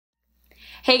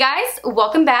Hey guys,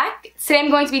 welcome back. Today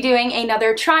I'm going to be doing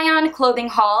another try-on clothing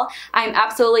haul. I'm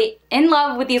absolutely in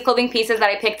love with these clothing pieces that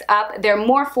I picked up. They're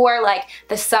more for like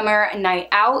the summer night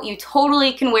out. You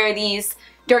totally can wear these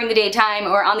during the daytime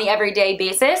or on the everyday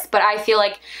basis, but I feel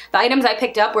like the items I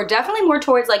picked up were definitely more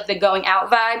towards like the going out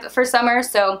vibe for summer,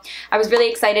 so I was really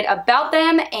excited about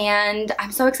them, and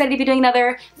I'm so excited to be doing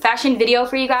another fashion video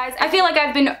for you guys. I feel like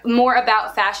I've been more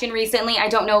about fashion recently. I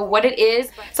don't know what it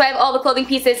is. So I have all the clothing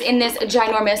pieces in this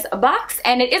ginormous box,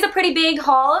 and it is a pretty big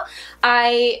haul.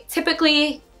 I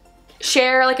typically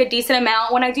share like a decent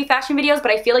amount when I do fashion videos,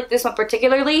 but I feel like this one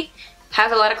particularly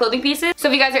has a lot of clothing pieces. So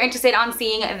if you guys are interested on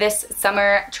seeing this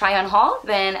summer try-on haul,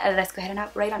 then let's go ahead and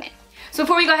hop right on in. So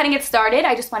before we go ahead and get started,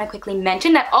 I just want to quickly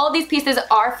mention that all of these pieces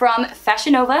are from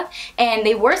Fashion Nova, and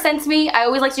they were sent to me. I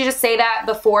always like to just say that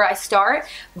before I start,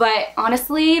 but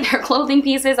honestly, their clothing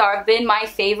pieces have been my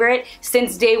favorite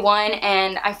since day one,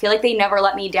 and I feel like they never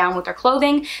let me down with their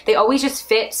clothing. They always just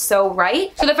fit so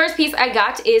right. So the first piece I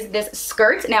got is this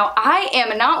skirt. Now, I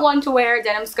am not one to wear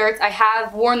denim skirts. I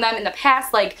have worn them in the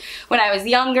past, like when I was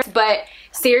younger, but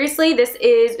seriously, this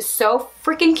is so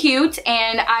freaking cute,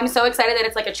 and I'm so excited that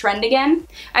it's like a trend again.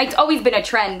 It's always been a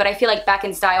trend, but I feel like back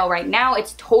in style right now,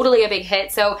 it's totally a big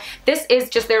hit. So this is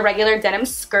just their regular denim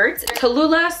skirt,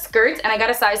 Tallulah skirt, and I got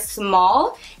a size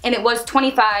small, and it was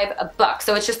 25 bucks.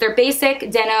 So it's just their basic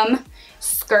denim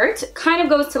skirt. Kind of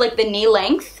goes to like the knee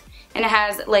length, and it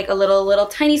has like a little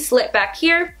tiny slit back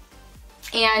here,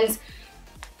 and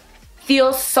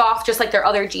feels soft just like their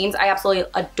other jeans. I absolutely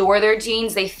adore their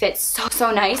jeans. They fit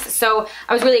so nice. So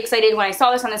I was really excited when I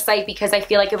saw this on the site because I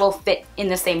feel like it will fit in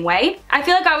the same way. I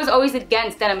feel like I was always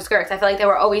against denim skirts. I feel like they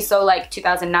were always so like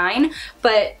 2009,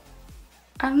 but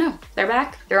I don't know. They're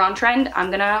back. They're on trend.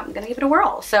 I'm gonna give it a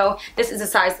whirl. So this is a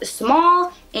size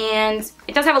small, and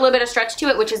it does have a little bit of stretch to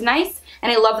it, which is nice.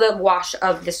 And I love the wash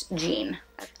of this jean.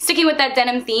 Sticking with that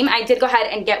denim theme, I did go ahead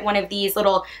and get one of these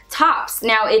little tops.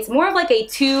 Now, it's more of like a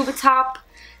tube top,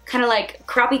 kind of like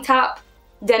croppy top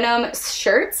denim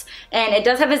shirts, and it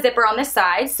does have a zipper on the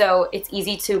side, so it's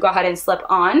easy to go ahead and slip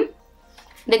on.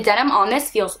 The denim on this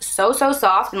feels so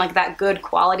soft and like that good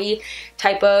quality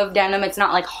type of denim. It's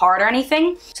not like hard or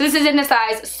anything. So this is in a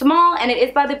size small, and it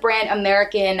is by the brand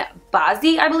American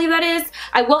Bozzy, I believe that is.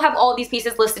 I will have all these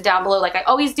pieces listed down below like I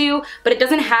always do, but it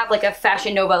doesn't have like a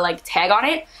Fashion Nova like tag on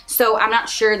it, so I'm not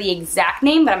sure the exact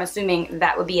name, but I'm assuming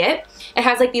that would be it. It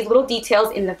has like these little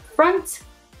details in the front.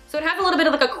 So it has a little bit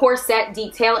of like a corset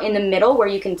detail in the middle where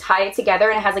you can tie it together,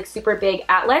 and it has like super big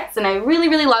eyelets, and I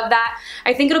really love that.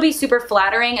 I think it'll be super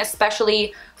flattering,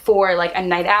 especially for like a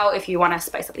night out if you want to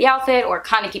spice up the outfit or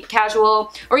kind of keep it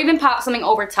casual, or even pop something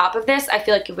over top of this. I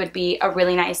feel like it would be a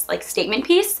really nice like statement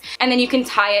piece, and then you can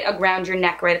tie it around your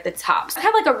neck right at the top. So I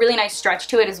have like a really nice stretch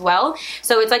to it as well,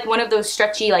 so it's like one of those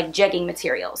stretchy like jegging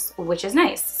materials, which is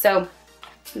nice. So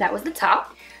that was the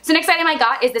top. So next item I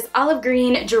got is this olive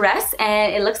green dress,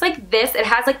 and it looks like this. It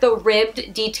has like the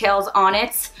ribbed details on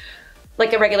it,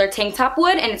 like a regular tank top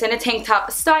would, and it's in a tank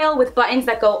top style with buttons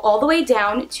that go all the way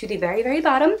down to the very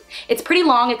bottom. It's pretty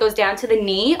long. It goes down to the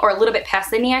knee, or a little bit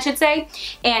past the knee, I should say,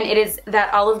 and it is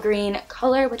that olive green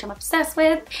color, which I'm obsessed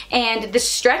with, and the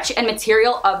stretch and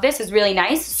material of this is really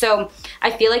nice, so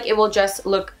I feel like it will just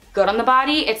look good on the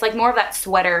body. It's like more of that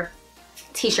sweater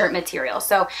t-shirt material,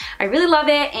 so I really love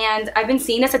it, and I've been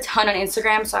seeing this a ton on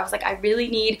Instagram, so I was like, I really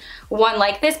need one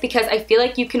like this, because I feel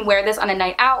like you can wear this on a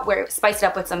night out, spice it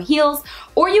up with some heels,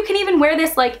 or you can even wear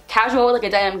this like casual, like a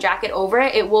denim jacket over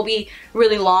it. It will be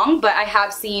really long, but I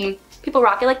have seen people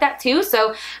rock it like that too,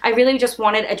 so I really just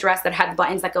wanted a dress that had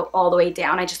buttons that go all the way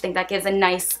down. I just think that gives a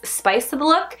nice spice to the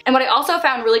look. And what I also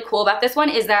found really cool about this one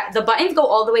is that the buttons go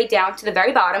all the way down to the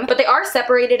very bottom, but they are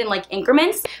separated in like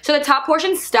increments. So the top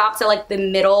portion stops at like the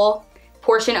middle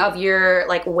portion of your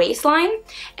like waistline,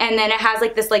 and then it has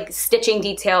like this like stitching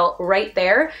detail right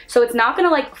there, so it's not gonna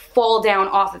like fall down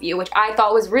off of you, which I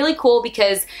thought was really cool,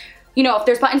 because you know, if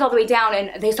there's buttons all the way down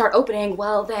and they start opening,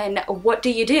 well then what do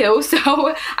you do?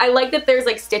 So I like that there's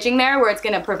like stitching there where it's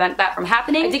gonna prevent that from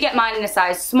happening. I did get mine in a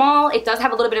size small. It does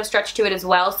have a little bit of stretch to it as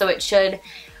well, so it should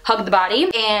hug the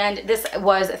body, and this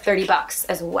was 30 bucks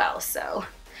as well, so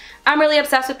I'm really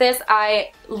obsessed with this.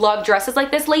 I love dresses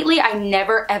like this lately. I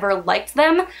never ever liked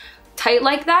them tight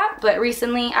like that, but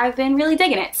recently I've been really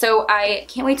digging it, so I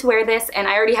can't wait to wear this, and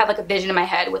I already have like a vision in my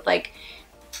head with like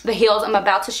the heels I'm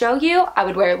about to show you. I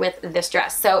would wear it with this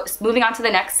dress. So moving on to the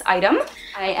next item.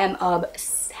 I am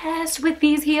obsessed with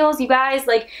these heels, you guys.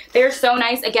 Like, they're so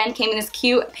nice. Again, came in this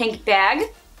cute pink bag.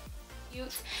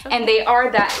 And they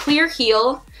are that clear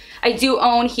heel. I do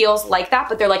own heels like that,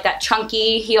 but they're like that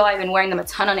chunky heel. I've been wearing them a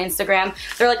ton on Instagram.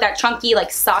 They're like that chunky, like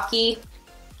socky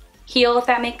heel, if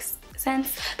that makes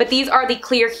sense. But these are the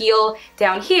clear heel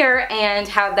down here and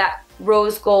have that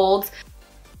rose gold.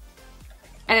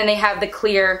 And then they have the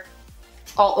clear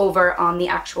all over on the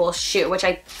actual shoe, which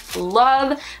I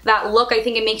love that look. I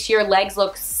think it makes your legs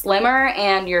look slimmer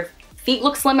and your feet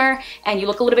look slimmer and you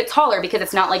look a little bit taller because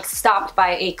it's not like stopped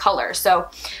by a color. So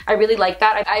I really like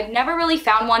that. I've never really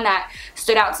found one that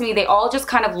stood out to me. They all just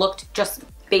kind of looked just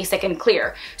basic and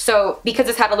clear. So because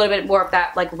this had a little bit more of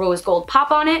that like rose gold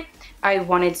pop on it, I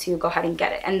wanted to go ahead and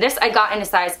get it. And this I got in a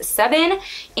size 7,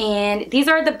 and these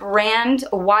are the brand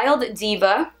Wild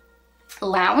Diva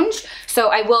Lounge. So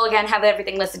I will again have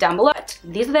everything listed down below. But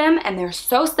these are them, and they're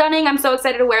so stunning. I'm so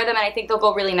excited to wear them, and I think they'll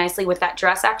go really nicely with that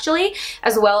dress actually,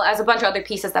 as well as a bunch of other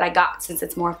pieces that I got, since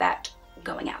it's more of that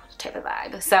going out type of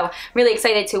vibe. So really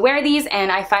excited to wear these,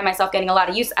 and I find myself getting a lot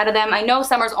of use out of them. I know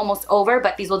summer's almost over,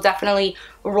 but these will definitely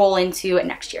roll into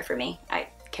next year for me. I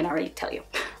can already tell you.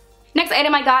 Next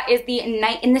item I got is the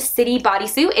Night in the City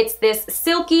bodysuit. It's this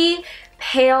silky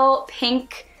pale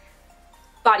pink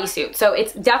bodysuit. So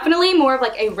it's definitely more of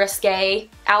like a risque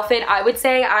outfit, I would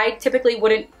say. I typically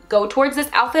wouldn't go towards this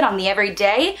outfit on the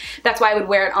everyday. That's why I would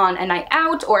wear it on a night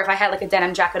out, or if I had like a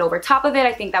denim jacket over top of it,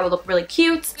 I think that would look really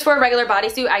cute. For a regular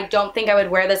bodysuit, I don't think I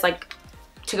would wear this like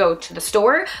to go to the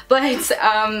store, but it's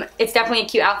definitely a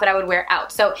cute outfit I would wear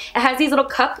out. So it has these little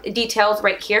cup details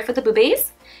right here for the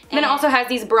boobies. And then it also has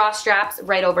these bra straps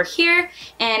right over here,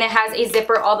 and it has a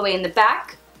zipper all the way in the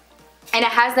back. And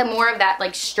it has more of that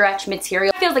like stretch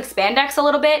material. It feels like spandex a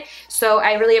little bit, so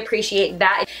I really appreciate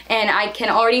that. And I can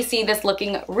already see this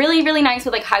looking really, really nice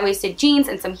with like high-waisted jeans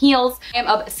and some heels. I am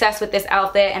obsessed with this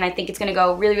outfit, and I think it's gonna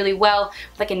go really, really well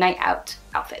with like a night out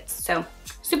outfit. So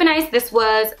super nice. This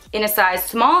was in a size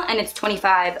small, and it's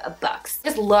 25 bucks.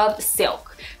 Just love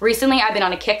silk. Recently I've been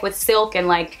on a kick with silk and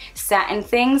like satin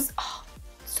things. Oh,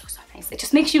 so nice. It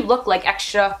just makes you look like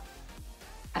extra,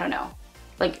 I don't know,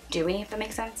 like dewy, if that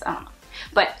makes sense. I don't know.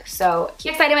 But so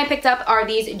next item I picked up are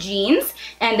these jeans,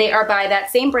 and they are by that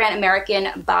same brand, American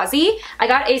Bazzi. I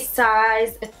got a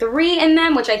size 3 in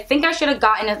them, which I think I should have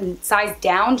gotten a size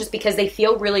down just because they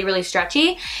feel really, really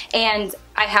stretchy, and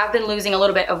I have been losing a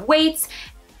little bit of weight,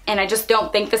 and I just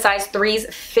don't think the size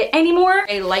 3s fit anymore.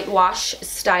 A light wash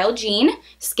style jean.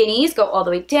 Skinnies go all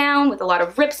the way down with a lot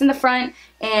of rips in the front,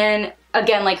 and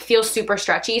again, like feels super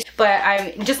stretchy. But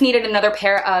I just needed another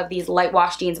pair of these light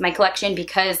wash jeans in my collection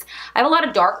because I have a lot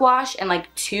of dark wash and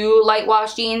like 2 light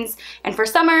wash jeans. And for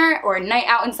summer or a night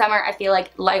out in summer, I feel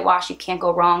like light wash, you can't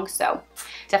go wrong. So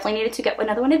definitely needed to get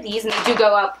another one of these, and they do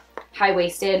go up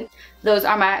high-waisted. Those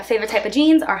are my favorite type of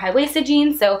jeans, are high-waisted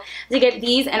jeans. So to get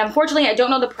these, and unfortunately I don't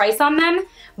know the price on them,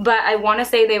 but I want to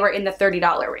say they were in the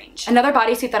 $30 range. Another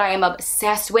bodysuit that I am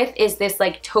obsessed with is this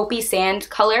like taupey sand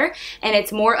color, and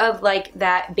it's more of like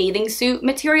that bathing suit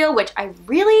material, which I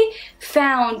really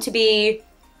found to be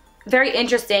very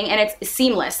interesting, and it's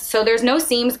seamless. So there's no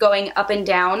seams going up and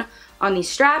down on these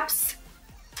straps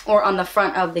or on the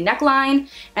front of the neckline,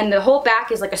 and the whole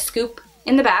back is like a scoop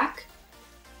in the back.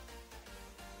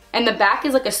 And the back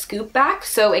is like a scoop back,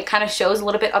 so it kind of shows a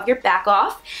little bit of your back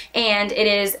off. And it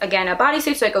is, again, a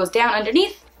bodysuit, so it goes down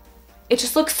underneath. It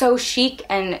just looks so chic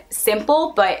and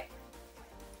simple, but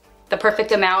the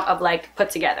perfect amount of like put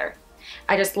together.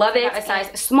 I just love it. A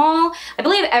size small. I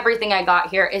believe everything I got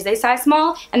here is a size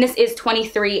small, and this is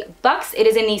 23 bucks. It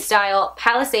is in the style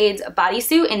Palisades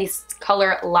bodysuit in the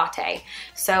color latte.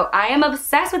 So I am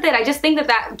obsessed with it. I just think that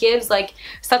that gives like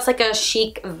such like a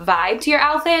chic vibe to your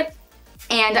outfit.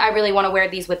 And I really want to wear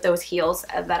these with those heels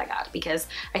that I got because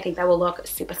I think that will look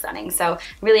super stunning. So I'm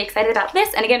really excited about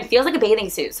this. And again, it feels like a bathing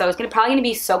suit. So it's probably gonna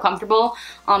be so comfortable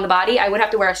on the body. I would have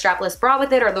to wear a strapless bra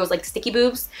with it, or those like sticky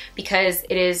boobs, because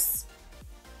it is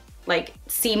like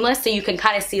seamless. So you can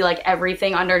kind of see like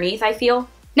everything underneath, I feel.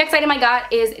 Next item I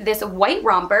got is this white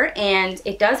romper, and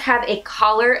it does have a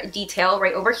collar detail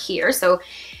right over here. So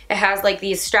it has like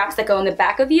these straps that go in the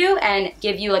back of you and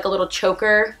give you like a little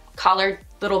choker collar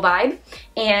little vibe,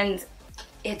 and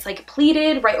it's like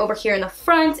pleated right over here in the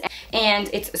front, and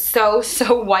it's so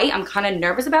white. I'm kind of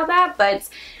nervous about that, but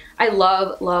I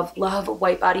love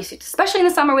white bodysuits, especially in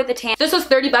the summer with the tan. This was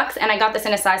 30 bucks, and I got this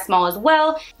in a size small as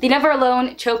well. The Never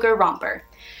Alone choker romper.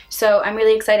 So I'm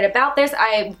really excited about this.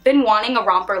 I've been wanting a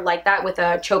romper like that with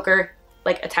a choker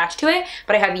like attached to it,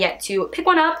 but I have yet to pick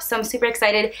one up, so I'm super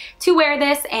excited to wear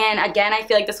this. And again, I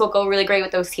feel like this will go really great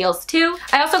with those heels too.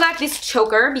 I also got this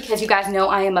choker because you guys know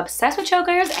I am obsessed with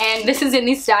chokers, and this is in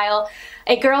the style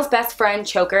A Girl's Best Friend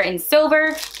choker in silver,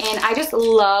 and I just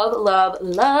love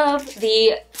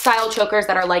the style chokers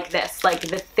that are like this, like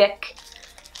the thick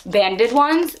banded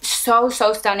ones. So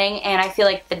stunning, and I feel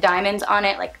like the diamonds on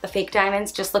it, like the fake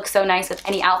diamonds, just look so nice with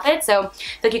any outfit. So I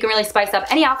feel like you can really spice up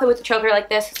any outfit with a choker like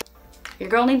this. Your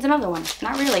girl needs another one.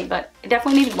 Not really, but it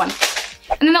definitely needed one.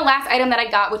 And then the last item that I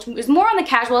got, which was more on the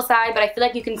casual side, but I feel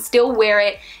like you can still wear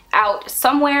it out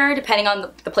somewhere depending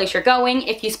on the place you're going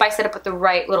if you spice it up with the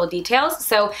right little details.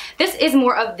 So this is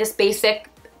more of this basic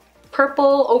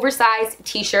purple oversized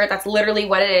t-shirt. That's literally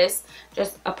what it is,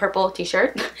 just a purple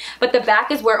t-shirt. But the back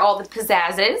is where all the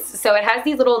pizzazz is. So it has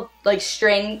these little like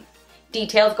string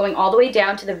details going all the way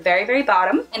down to the very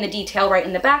bottom, and the detail right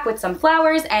in the back with some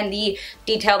flowers, and the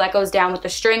detail that goes down with the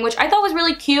string, which I thought was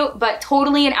really cute, but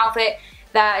totally an outfit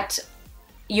that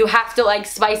you have to like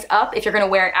spice up. If you're gonna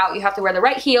wear it out, you have to wear the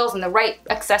right heels and the right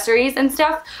accessories and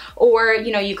stuff. Or,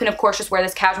 you know, you can of course just wear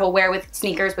this casual wear with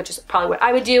sneakers, which is probably what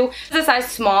I would do. It's a size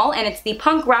small, and it's the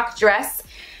punk rock dress,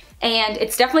 and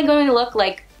it's definitely going to look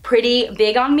like pretty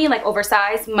big on me, like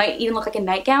oversized, might even look like a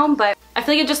nightgown, but I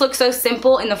feel like it just looks so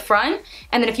simple in the front,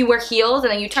 and then if you wear heels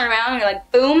and then you turn around and you're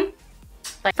like, boom.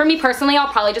 Like for me personally, I'll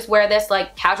probably just wear this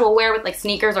like casual wear with like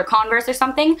sneakers or Converse or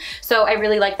something. So I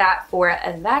really like that for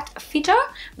that feature.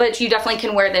 But you definitely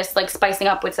can wear this like spicing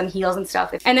up with some heels and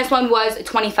stuff. And this one was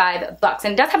 $25,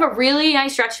 and it does have a really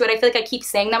nice stretch to it. I feel like I keep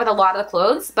saying that with a lot of the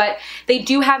clothes, but they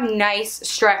do have nice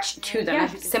stretch to them. Yeah.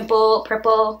 Simple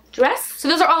purple dress. So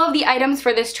those are all of the items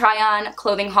for this try-on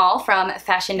clothing haul from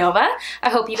Fashion Nova. I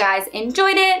hope you guys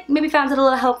enjoyed it, maybe found it a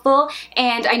little helpful.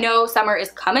 And I know summer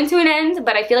is coming to an end,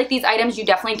 but I feel like these items you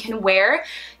definitely can wear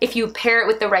if you pair it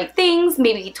with the right things,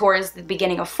 maybe towards the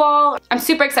beginning of fall. I'm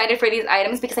super excited for these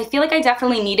items because I feel like I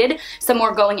definitely needed some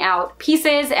more going out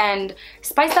pieces and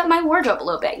spice up my wardrobe a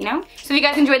little bit, you know? So if you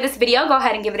guys enjoyed this video, go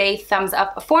ahead and give it a thumbs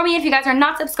up for me. If you guys are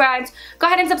not subscribed, go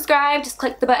ahead and subscribe. Just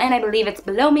click the button. I believe it's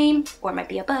below me, or it might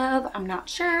be above. I'm not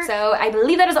sure. So I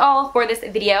believe that is all for this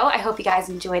video. I hope you guys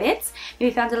enjoyed it.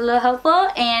 Maybe found it a little helpful.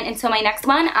 And until my next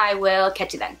one, I will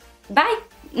catch you then. Bye!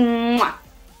 Mwah.